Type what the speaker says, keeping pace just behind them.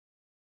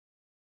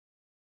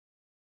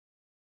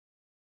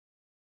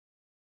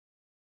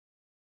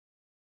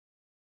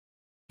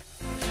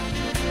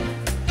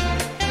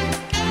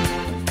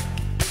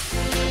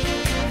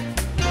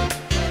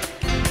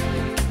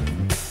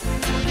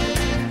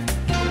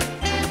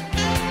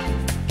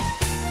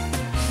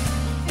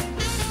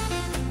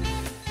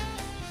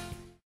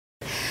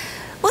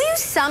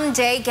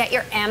someday get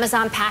your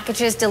Amazon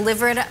packages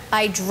delivered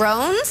by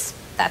drones?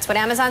 That's what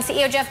Amazon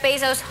CEO Jeff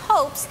Bezos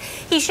hopes.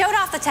 He showed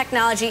off the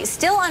technology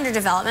still under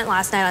development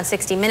last night on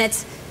 60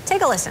 Minutes.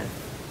 Take a listen.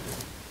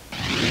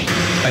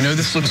 I know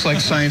this looks like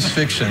science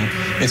fiction.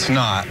 It's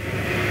not.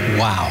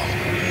 Wow.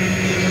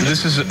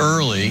 This is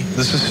early.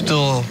 This is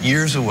still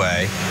years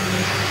away.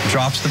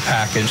 Drops the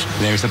package.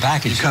 There's the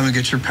package. You come and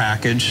get your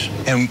package,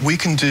 and we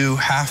can do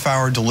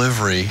half-hour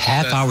delivery.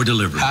 Half-hour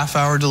delivery.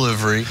 Half-hour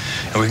delivery,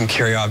 and we can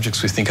carry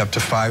objects we think up to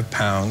 5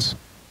 pounds.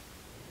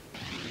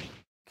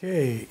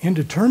 Okay, in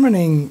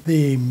determining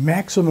the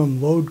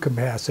maximum load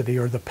capacity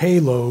or the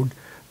payload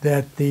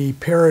that the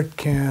Parrot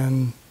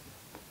can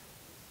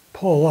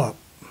pull up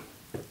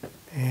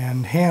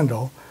and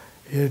handle,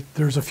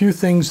 there's a few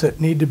things that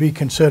need to be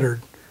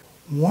considered.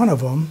 One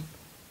of them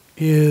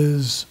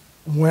is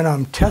when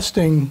I'm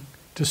testing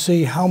to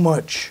see how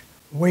much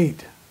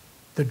weight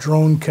the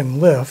drone can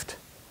lift,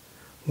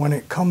 when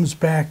it comes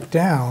back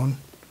down,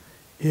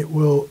 it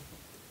will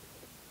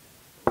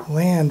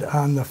land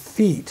on the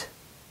feet,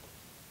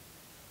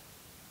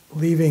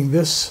 leaving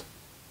this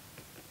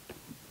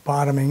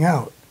bottoming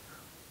out.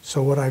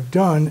 So what I've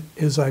done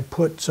is I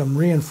put some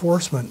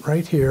reinforcement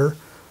right here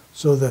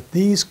so that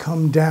these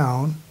come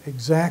down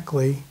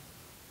exactly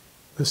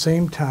the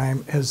same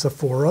time as the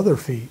 4 other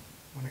feet.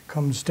 When it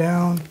comes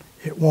down,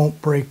 it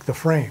won't break the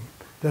frame.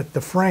 That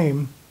the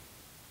frame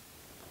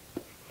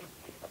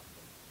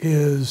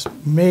is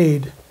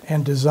made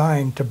and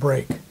designed to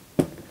break.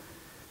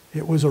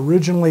 It was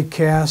originally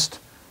cast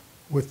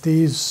with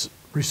these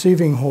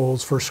receiving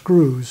holes for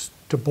screws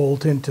to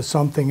bolt into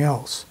something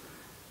else.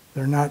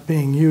 They're not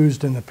being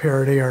used in the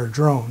Parrot AR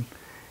drone,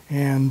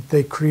 and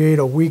they create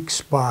a weak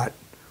spot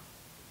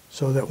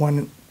so that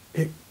when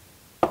it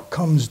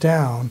comes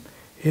down,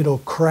 it'll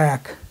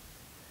crack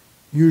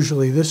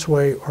usually this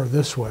way or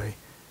this way,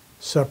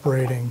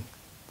 separating,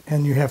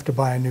 and you have to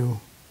buy a new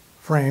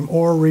frame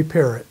or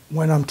repair it.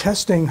 When I'm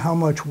testing how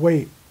much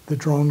weight the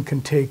drone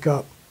can take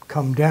up,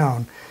 come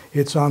down,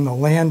 it's on the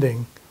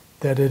landing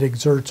that it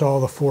exerts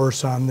all the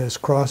force on this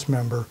cross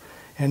member,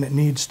 and it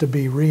needs to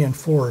be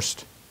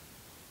reinforced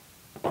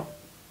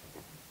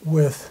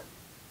with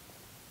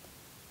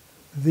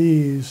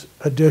these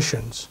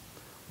additions.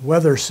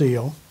 Weather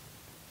seal,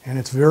 and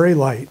it's very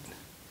light,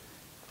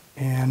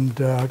 and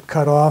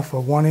cut off a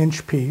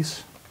 1-inch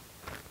piece.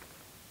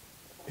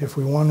 If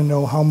we want to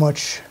know how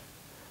much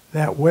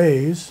that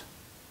weighs,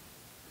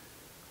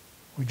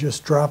 we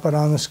just drop it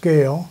on the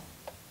scale,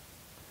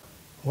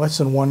 less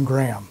than 1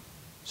 gram.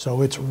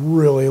 So it's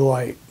really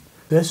light.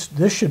 This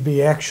should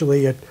be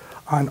actually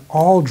on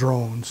all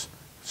drones,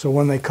 so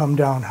when they come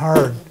down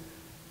hard,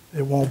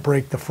 it won't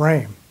break the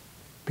frame,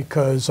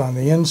 because on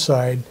the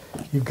inside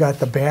you've got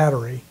the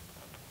battery,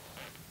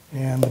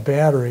 and the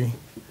battery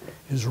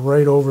is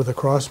right over the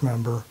cross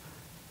member,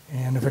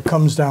 and if it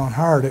comes down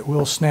hard, it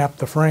will snap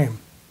the frame.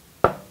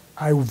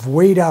 I've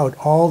weighed out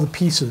all the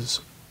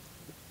pieces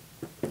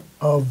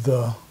of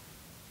the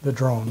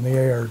drone,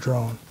 the AR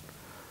drone.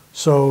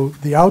 So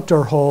the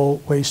outdoor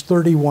hull weighs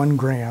 31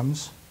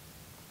 grams.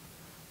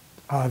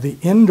 The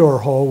indoor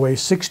hull weighs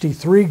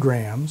 63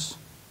 grams.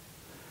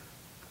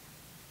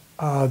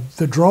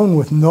 The drone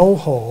with no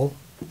hull,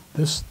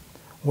 this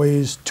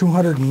weighs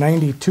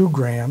 292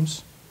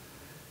 grams.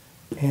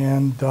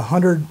 And the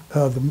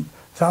 1,000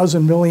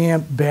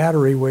 milliamp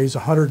battery weighs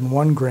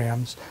 101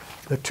 grams.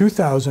 The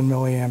 2,000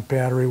 milliamp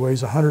battery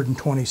weighs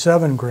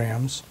 127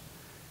 grams.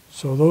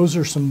 So those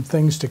are some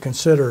things to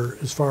consider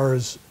as far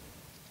as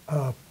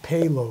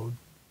payload.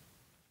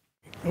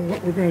 And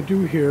what we're going to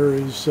do here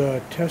is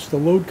test the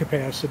load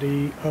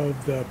capacity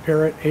of the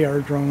Parrot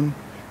AR drone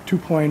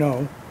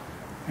 2.0,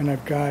 and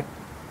I've got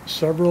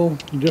several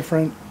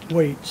different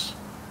weights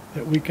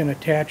that we can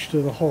attach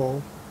to the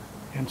hull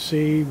and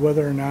see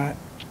whether or not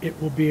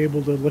it will be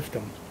able to lift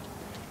them.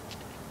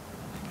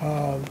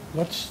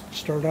 Let's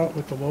start out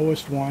with the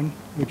lowest one,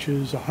 which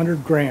is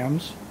 100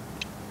 grams.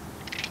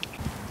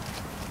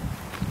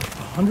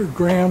 100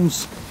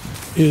 grams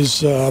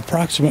is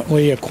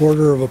approximately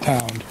 1/4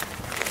 pound.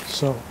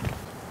 So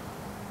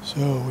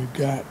we've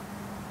got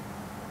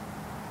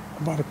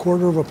about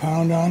 1/4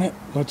 pound on it.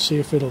 Let's see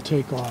if it'll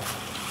take off.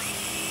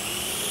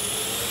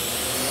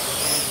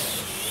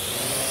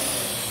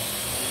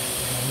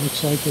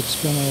 Looks like it's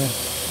going to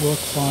work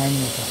fine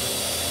with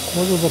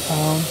 1/4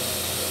 pound,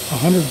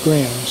 100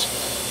 grams.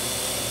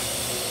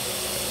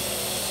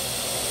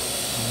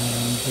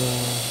 And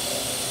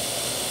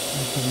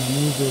I can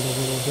maneuver it a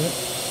little bit.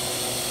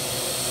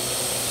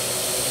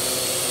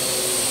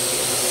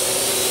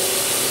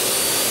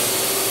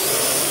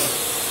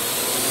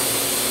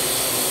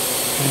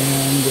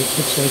 And it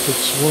looks like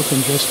it's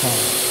working just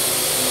fine.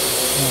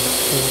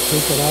 So we'll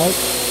take it out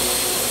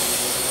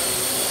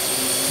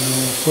and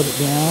we'll put it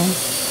down.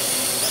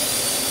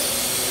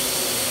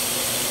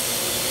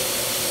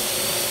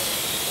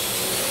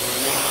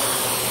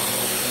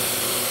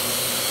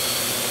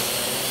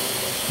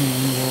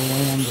 And we'll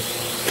land it.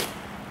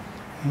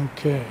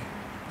 Okay,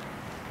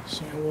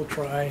 so we'll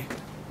try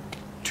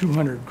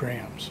 200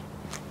 grams.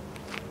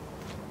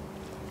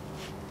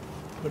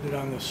 Put it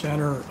on the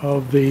center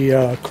of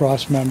the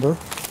cross member,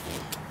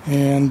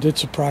 and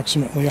it's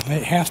approximately a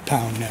half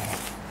pound now.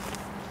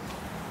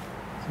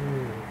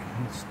 Okay,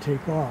 let's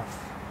take off.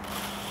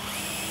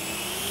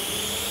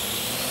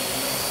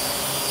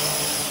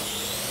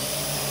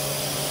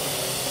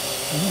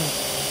 Yeah,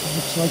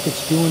 looks like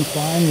it's doing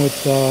fine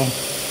with a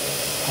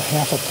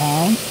half a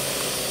pound.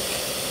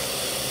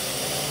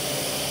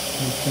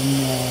 You can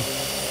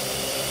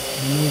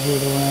maneuver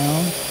it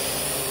around.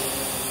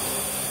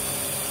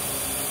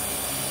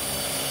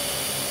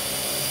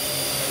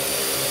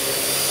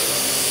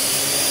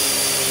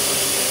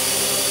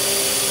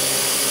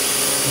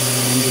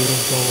 And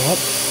it'll go up.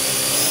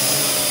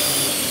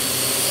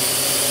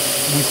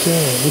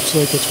 Okay, looks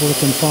like it's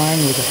working fine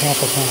with a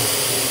half a pound.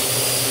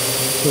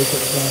 Take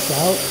it back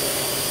out.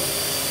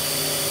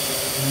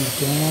 And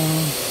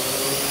down.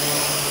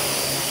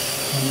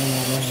 And then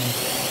around.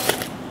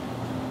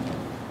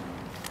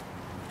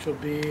 Which will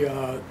be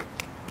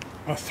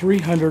a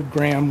 300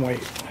 gram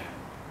weight.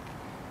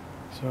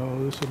 So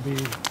this will be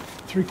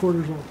 3/4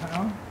 of a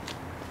pound.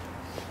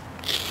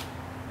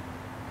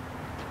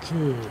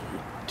 Okay,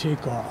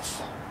 take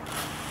off.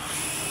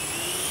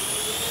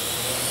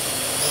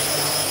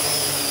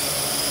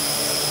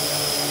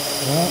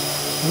 Well,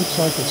 looks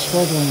like it's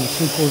struggling with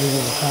 3/4 of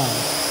a pound.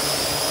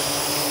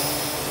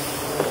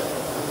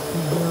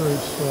 Very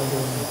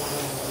struggling.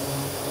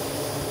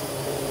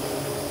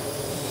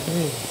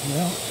 Okay,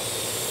 well,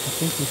 I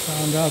think we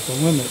found out the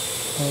limit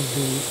of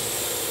the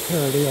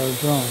Parrot AR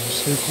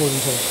drones, 3/4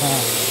 of a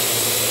pound.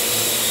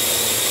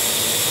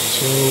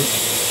 So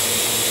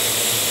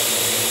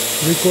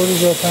 3/4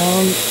 of a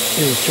pound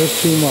is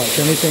just too much.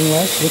 Anything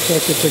less looks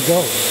like it's a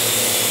go.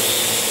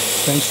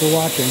 Thanks for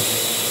watching.